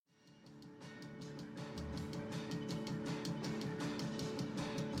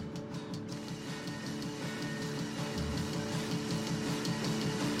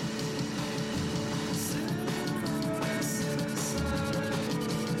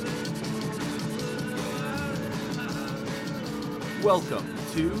Welcome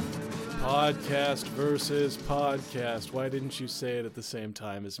to Podcast versus podcast. Why didn't you say it at the same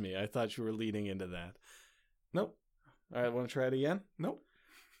time as me? I thought you were leading into that. Nope. All right, want to try it again? Nope.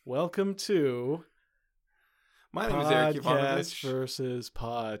 Welcome to My name is Eric Podcast Ivanovich, versus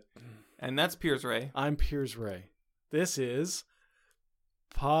Pod. and that's Piers Ray. I'm Piers Ray. This is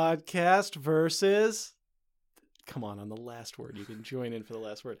Podcast versus... Come on the last word. You can join in for the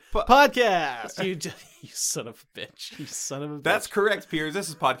last word. Podcast! You son of a bitch. You son of a bitch. That's correct, Piers. This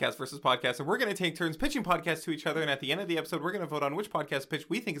is Podcast versus Podcast, and we're going to take turns pitching podcasts to each other, and at the end of the episode, we're going to vote on which podcast pitch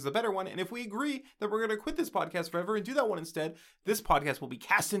we think is the better one, and if we agree that we're going to quit this podcast forever and do that one instead, this podcast will be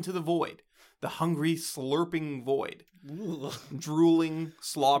cast into the void. The hungry, slurping void. Drooling,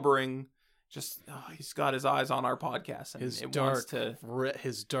 slobbering. Just, he's got his eyes on our podcast, and His it dark, wants to...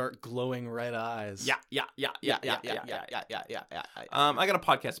 his dark glowing red eyes. Yeah. I got a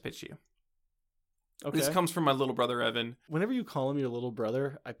podcast to pitch to you. Okay. This comes from my little brother, Evan. Whenever you call him your little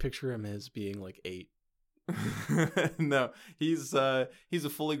brother, I picture him as being like 8. No, he's a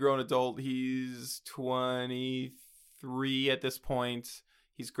fully grown adult. He's 23 at this point.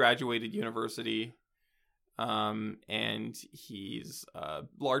 He's graduated university, and he's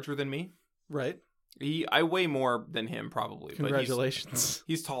larger than me. Right. I weigh more than him, probably. Congratulations. But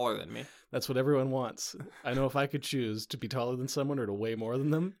he's taller than me. That's what everyone wants. I know if I could choose to be taller than someone or to weigh more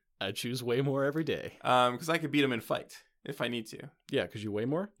than them, I'd choose way more every day. Because I could beat him in fight if I need to. Yeah, because you weigh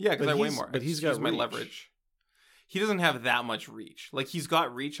more? Yeah, because I weigh more. But he's got my reach. leverage. He doesn't have that much reach. Like, he's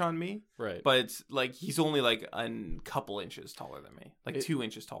got reach on me. Right. But it's like he's only like a couple inches taller than me. Like 2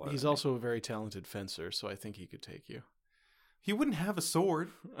 inches taller He's than also a very talented fencer, so I think he could take you. He wouldn't have a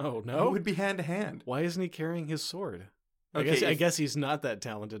sword. Oh, no? It would be hand to hand. Why isn't he carrying his sword? Okay, I guess he's not that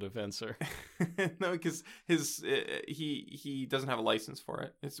talented a fencer. No, because he doesn't have a license for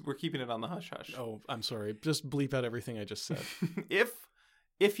it. We're keeping it on the hush hush. Oh, I'm sorry. Just bleep out everything I just said.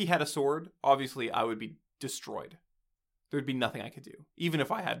 If he had a sword, obviously I would be destroyed. There'd be nothing I could do, even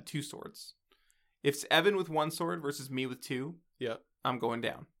if I had 2 swords. If it's Evan with 1 sword versus me with 2, Yeah. I'm going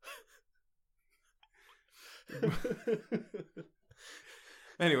down.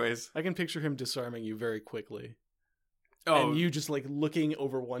 Anyways, I can picture him disarming you very quickly. oh, And you just like looking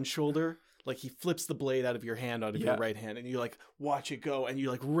over one shoulder, like he flips the blade out of your hand out of your right hand, and you like watch it go, and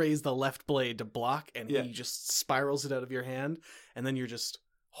you like raise the left blade to block, and he just spirals it out of your hand, and then you're just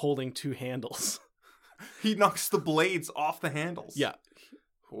holding 2 handles. he knocks the blades off the handles. Yeah.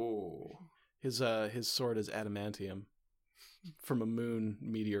 Oh. His sword is adamantium from a moon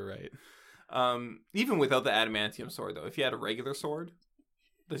meteorite. Even without the adamantium sword, though, if you had a regular sword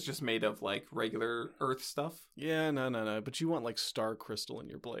that's just made of like regular earth stuff. Yeah, no. But you want like star crystal in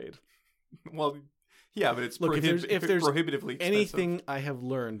your blade. Well, yeah, but it's Look, if there's prohibitively expensive. Anything I have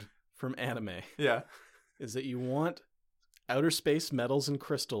learned from anime Yeah. is that you want outer space metals and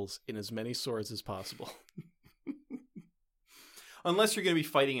crystals in as many swords as possible. Unless you're going to be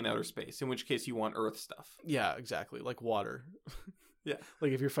fighting in outer space, in which case you want earth stuff. Yeah, exactly. Like water. Yeah.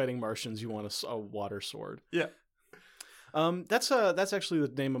 Like if you're fighting Martians, you want a water sword. Yeah. That's actually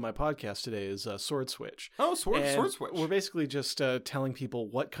the name of my podcast today is Sword Switch. Oh, sword switch. We're basically just telling people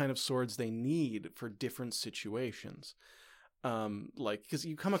what kind of swords they need for different situations. Like, because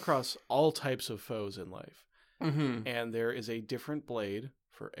you come across all types of foes in life. Mm-hmm. And there is a different blade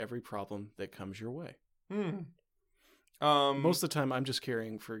for every problem that comes your way. Most of the time I'm just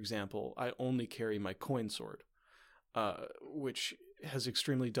carrying, for example, I only carry my coin sword, which has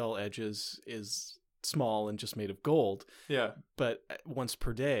extremely dull edges, is small and just made of gold. Yeah. But once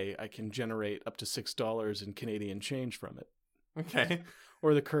per day, I can generate up to $6 in Canadian change from it. Okay.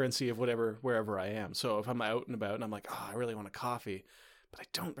 Or the currency of wherever I am. So if I'm out and about and I'm like, oh, I really want a coffee, but I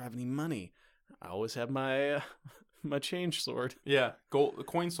don't have any money, I always have my my change sword. Yeah.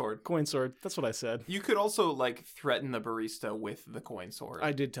 Coin sword. Coin sword. That's what I said. You could also like threaten the barista with the coin sword.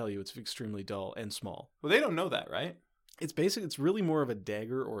 I did tell you it's extremely dull and small. Well, they don't know that, right? It's really more of a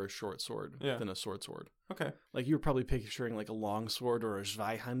dagger or a short sword than a sword. Okay. Like you were probably picturing like a long sword or a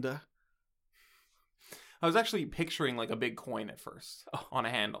Zweihanda. I was actually picturing like a big coin at first on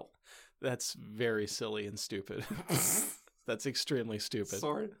a handle. That's very silly and stupid. That's extremely stupid.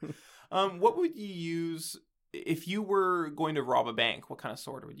 Sword. What would you use if you were going to rob a bank? What kind of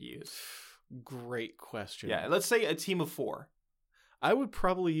sword would you use? Great question. Yeah, let's say a team of 4. I would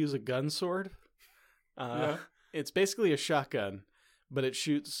probably use a gun sword. Yeah. It's basically a shotgun, but it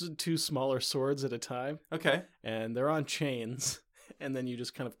shoots 2 smaller swords at a time. Okay. And they're on chains. And then you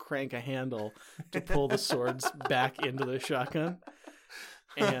just kind of crank a handle to pull the swords back into the shotgun.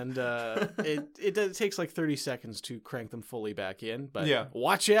 And it takes like 30 seconds to crank them fully back in. But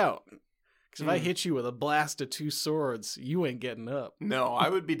watch out, Because if I hit you with a blast of 2 swords, you ain't getting up. No, I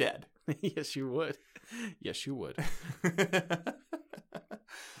would be dead. Yes, you would. Yes, you would.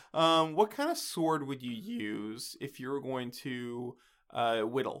 What kind of sword would you use if you were going to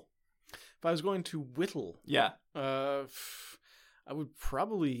whittle? If I was going to whittle, Yeah. I would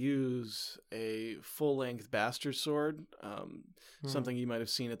probably use a full-length bastard sword, something you might have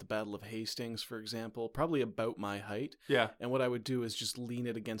seen at the Battle of Hastings, for example, probably about my height. Yeah. And what I would do is just lean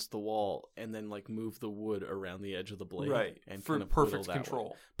it against the wall and then like move the wood around the edge of the blade. Right. And For kind of perfect whittle that control.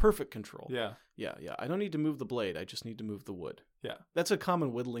 way. Perfect control. Yeah. Yeah. I don't need to move the blade. I just need to move the wood. Yeah. That's a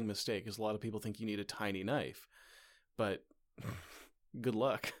common whittling mistake, is a lot of people think you need a tiny knife. But good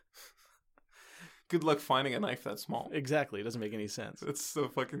luck. Good luck finding a knife that small. Exactly. It doesn't make any sense. That's so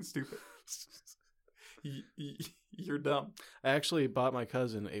fucking stupid. You're dumb. I actually bought my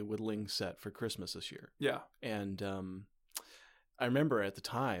cousin a whittling set for Christmas this year. Yeah. And I remember at the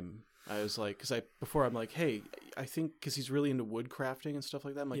time, I was like, before I'm like, hey, I think, because he's really into wood crafting and stuff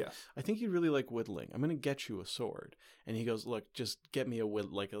like that. I'm like, Yes. I think you'd really like whittling. I'm going to get you a sword. And he goes, look, just get me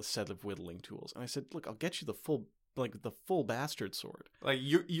a set of whittling tools. And I said, look, I'll get you the full bastard sword. Like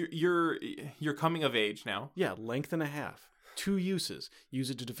you're coming of age now. Yeah, length and a half. 2 uses. Use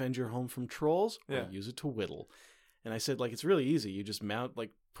it to defend your home from trolls, or use it to whittle. And I said, like, it's really easy. You just mount,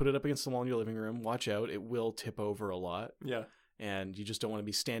 like, put it up against the wall in your living room. Watch out. It will tip over a lot. Yeah. And you just don't want to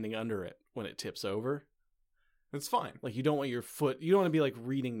be standing under it when it tips over. It's fine. Like, you don't want your foot, you don't want to be, like,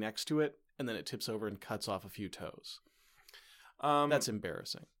 reading next to it, and then it tips over and cuts off a few toes. That's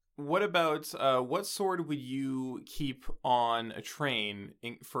embarrassing. What about, what sword would you keep on a train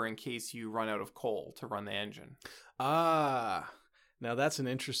in case you run out of coal to run the engine? Now that's an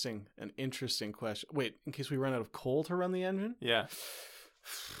interesting question. Wait, in case we run out of coal to run the engine? Yeah.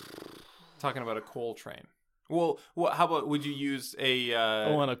 Talking about a coal train. Well, how about, would you use a...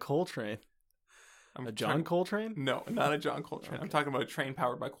 on a coal train? A John Coltrane? No, not a John Coltrane. Okay. I'm talking about a train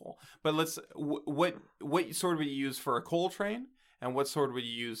powered by coal. But let's... What sword would you use for a coal train? And what sword would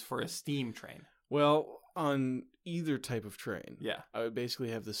you use for a steam train? Well, on either type of train, yeah, I would basically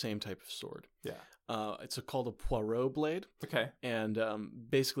have the same type of sword. Yeah. It's called a Poirot blade. Okay. And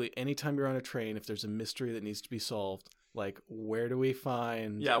basically, anytime you're on a train, if there's a mystery that needs to be solved, like where do we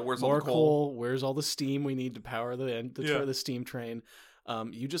find where's more all the coal? Where's all the steam we need to power the steam train?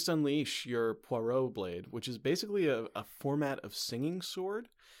 You just unleash your Poirot blade, which is basically a format of singing sword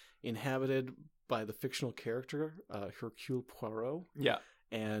inhabited by the fictional character Hercule Poirot. Yeah.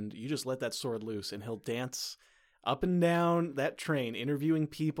 And you just let that sword loose and he'll dance up and down that train, interviewing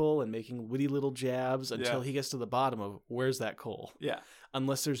people and making witty little jabs until he gets to the bottom of where's that coal. Yeah.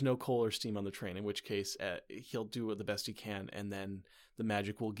 Unless there's no coal or steam on the train, in which case he'll do the best he can, and then the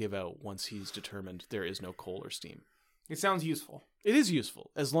magic will give out once he's determined there is no coal or steam. It sounds useful. It is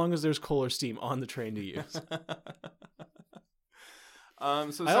useful, as long as there's coal or steam on the train to use. So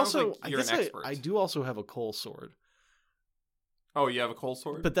it sounds like you're an expert. I do also have a coal sword. Oh, you have a coal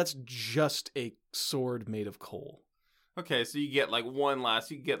sword? But that's just a sword made of coal. Okay, so you get like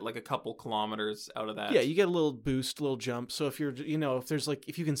you get like a couple kilometers out of that. Yeah, you get a little boost, a little jump. So if you're,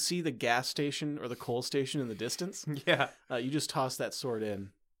 if you can see the gas station or the coal station in the distance, you just toss that sword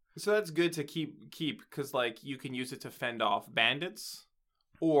in. So that's good to keep because like you can use it to fend off bandits,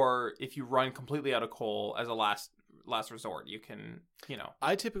 or if you run completely out of coal as a last resort, you can,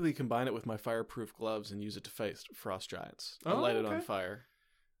 I typically combine it with my fireproof gloves and use it to fight frost giants. I light it on fire.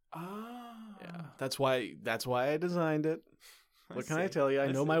 Yeah, that's why I designed it. What can I tell you?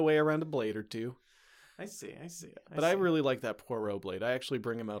 I know my way around a blade or two. I see. But I really like that Poirot blade. I actually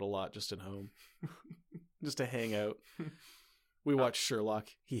bring him out a lot just at home, just to hang out. We watch Sherlock.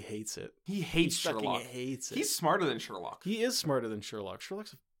 He hates it. He hates Sherlock. Hates it. He's smarter than Sherlock. He is smarter than Sherlock.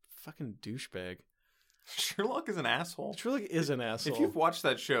 Sherlock's a fucking douchebag. Sherlock is an asshole. Sherlock is an asshole. If you've watched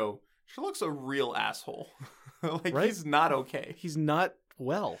that show, Sherlock's a real asshole. Right? He's not okay. He's not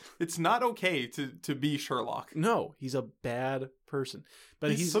well. It's not okay to be Sherlock. No, he's a bad person.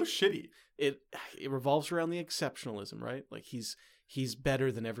 But he's so shitty. It revolves around the exceptionalism, right? Like he's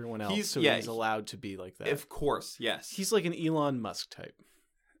better than everyone else, he's allowed to be like that. Of course, yes. He's like an Elon Musk type.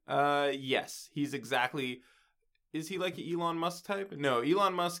 Yes. He's exactly... Is he like an Elon Musk type? No,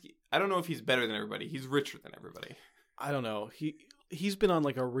 Elon Musk, I don't know if he's better than everybody. He's richer than everybody. I don't know. He's been on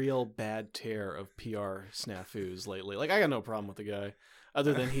like a real bad tear of PR snafus lately. Like I got no problem with the guy,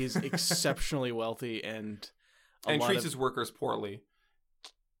 other than he's exceptionally wealthy and treats his workers poorly.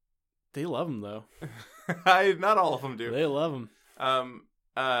 They love him though. Not all of them do. They love him.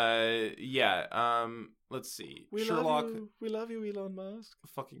 Let's see. Sherlock. We love you, Elon Musk.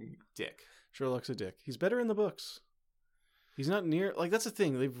 Fucking dick. Sherlock's a dick. He's better in the books. He's not near, like, that's the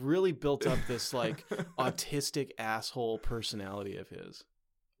thing. They've really built up this, like, autistic asshole personality of his.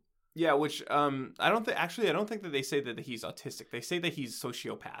 Yeah, which, I don't think that they say that he's autistic. They say that he's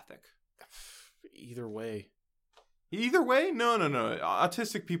sociopathic. Either way. Either way? No.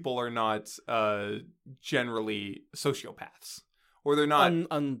 Autistic people are not, generally sociopaths. Or they're not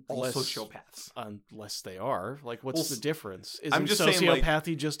all sociopaths. Unless they are. Like, what's the difference? Isn't I'm just saying,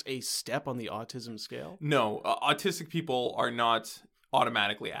 sociopathy just a step on the autism scale? No, autistic people are not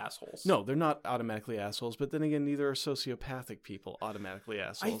automatically assholes. No, they're not automatically assholes, but then again, neither are sociopathic people automatically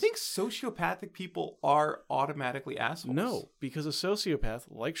assholes. I think sociopathic people are automatically assholes. No, because a sociopath,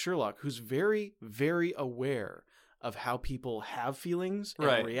 like Sherlock, who's very, very aware of how people have feelings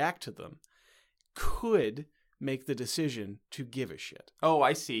and react to them, could make the decision to give a shit. Oh,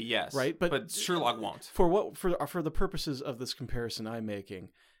 I see. Yes. Right? But Sherlock won't. For the purposes of this comparison I'm making,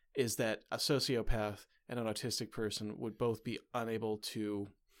 is that a sociopath and an autistic person would both be unable to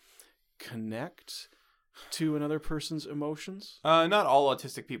connect to another person's emotions. Not all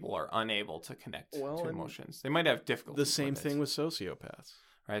autistic people are unable to connect to emotions. They might have difficulty. The same thing with sociopaths.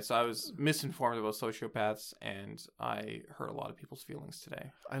 Right, so I was misinformed about sociopaths, and I hurt a lot of people's feelings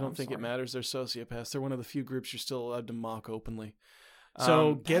today. I don't think it matters. They're sociopaths. They're one of the few groups you're still allowed to mock openly.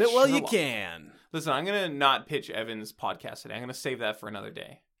 So get it while you can. Listen, I'm going to not pitch Evan's podcast today. I'm going to save that for another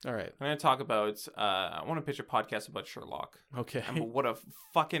day. All right. I'm going to talk about, I want to pitch a podcast about Sherlock. Okay. And what a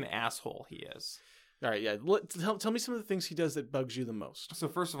fucking asshole he is. All right, yeah. Tell me some of the things he does that bugs you the most. So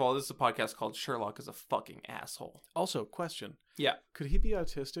first of all, this is a podcast called Sherlock is a fucking asshole. Also, question. Yeah. Could he be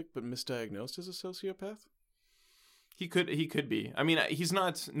autistic but misdiagnosed as a sociopath? He could be. I mean, he's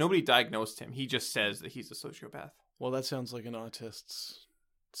not, nobody diagnosed him. He just says that he's a sociopath. Well, that sounds like an autist's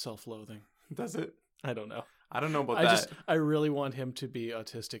self-loathing. Does it? I don't know. I don't know about that. I really want him to be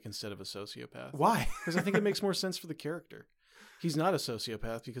autistic instead of a sociopath. Why? Because I think it makes more sense for the character. He's not a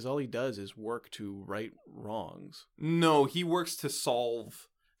sociopath because all he does is work to right wrongs. No, he works to solve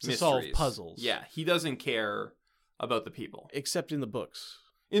mysteries. Solve puzzles. Yeah, he doesn't care about the people. Except in the books.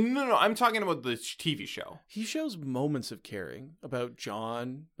 No, I'm talking about the TV show. He shows moments of caring about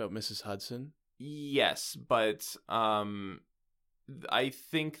John, about Mrs. Hudson. Yes, but I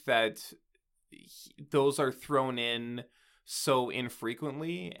think that those are thrown in so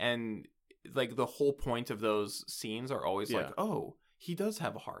infrequently, and like the whole point of those scenes are always like, oh, he does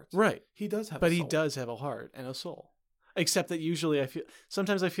have a heart. Right. He does have a soul. But he does have a heart and a soul. Except that usually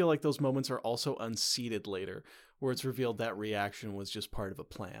sometimes I feel like those moments are also unseated later, where it's revealed that reaction was just part of a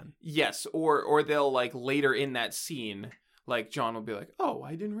plan. Yes, or they'll like later in that scene, like John will be like, oh,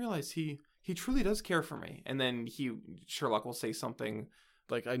 I didn't realize he truly does care for me. And then Sherlock will say something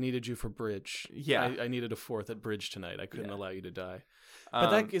like, I needed you for bridge. Yeah. I needed a fourth at bridge tonight. I couldn't allow you to die.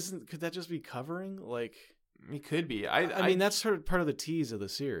 But could that just be covering? Like, it could be. I mean, that's sort of part of the tease of the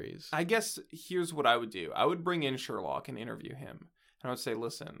series. I guess here's what I would do. I would bring in Sherlock and interview him. And I would say,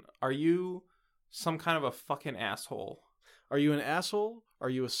 listen, are you some kind of a fucking asshole? Are you an asshole? Are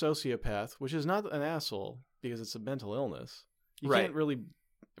you a sociopath? Which is not an asshole because it's a mental illness. You can't really,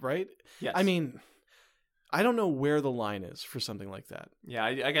 right? Yes. I mean, I don't know where the line is for something like that. Yeah,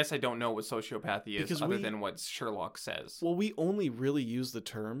 I guess I don't know what sociopathy is because other than what Sherlock says. Well, we only really use the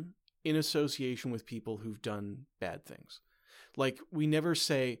term in association with people who've done bad things. Like, we never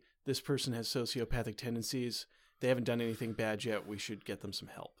say this person has sociopathic tendencies. They haven't done anything bad yet. We should get them some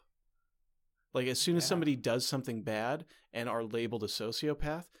help. Like, as soon as somebody does something bad and are labeled a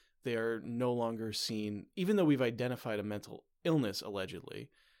sociopath, they are no longer seen, even though we've identified a mental illness, allegedly,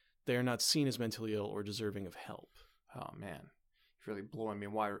 they are not seen as mentally ill or deserving of help. Oh, man. You're really blowing me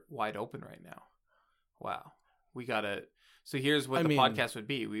wide open right now. Wow. We gotta... So here's what the podcast would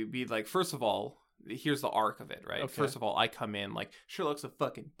be. We'd be like, first of all, here's the arc of it, right? Okay. First of all, I come in like, Sherlock's a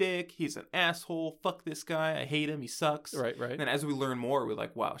fucking dick. He's an asshole. Fuck this guy. I hate him. He sucks. Right. And then as we learn more, we're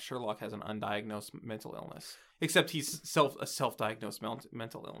like, wow, Sherlock has an undiagnosed mental illness. Except he's a self-diagnosed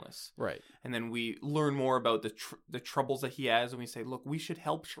mental illness. Right. And then we learn more about the troubles that he has, and we say, look, we should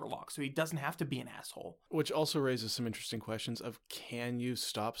help Sherlock so he doesn't have to be an asshole. Which also raises some interesting questions of, can you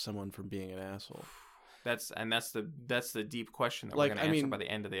stop someone from being an asshole? That's the deep question that we're going to answer by the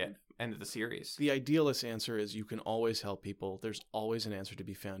end of the series. The idealist answer is you can always help people. There's always an answer to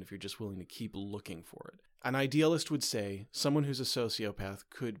be found if you're just willing to keep looking for it. An idealist would say someone who's a sociopath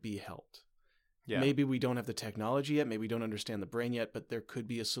could be helped. Yeah. Maybe we don't have the technology yet, maybe we don't understand the brain yet, but there could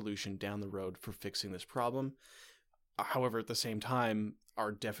be a solution down the road for fixing this problem. However, at the same time,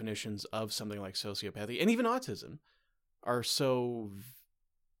 our definitions of something like sociopathy and even autism are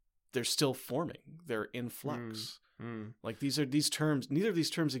they're still forming. They're in flux. Like these terms, neither of these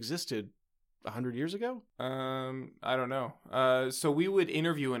terms existed 100 years ago? I don't know. So we would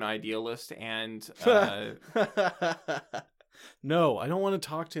interview an idealist and No, I don't want to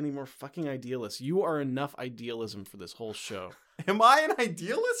talk to any more fucking idealists. You are enough idealism for this whole show. Am I an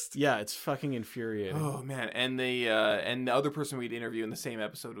idealist? Yeah, it's fucking infuriating. Oh man, and the other person we'd interview in the same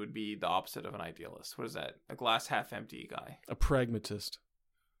episode would be the opposite of an idealist. What is that? A glass half empty guy. A pragmatist,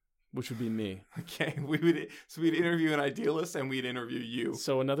 which would be me. Okay, we'd interview an idealist and we'd interview you.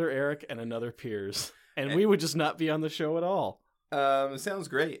 So another Eric and another Piers, and we would just not be on the show at all. Sounds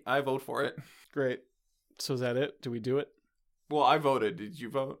great. I vote for it. Great. So is that it? Do we do it? Well, I voted. Did you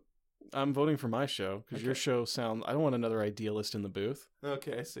vote? I'm voting for my show because your show sounds. I don't want another idealist in the booth.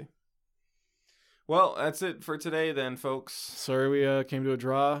 Okay, I see. Well, that's it for today then, folks. Sorry we came to a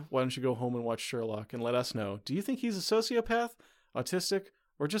draw. Why don't you go home and watch Sherlock and let us know. Do you think he's a sociopath, autistic,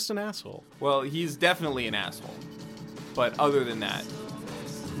 or just an asshole? Well, he's definitely an asshole. But other than that,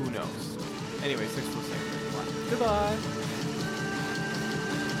 who knows? Anyway, 6 for 6. Goodbye.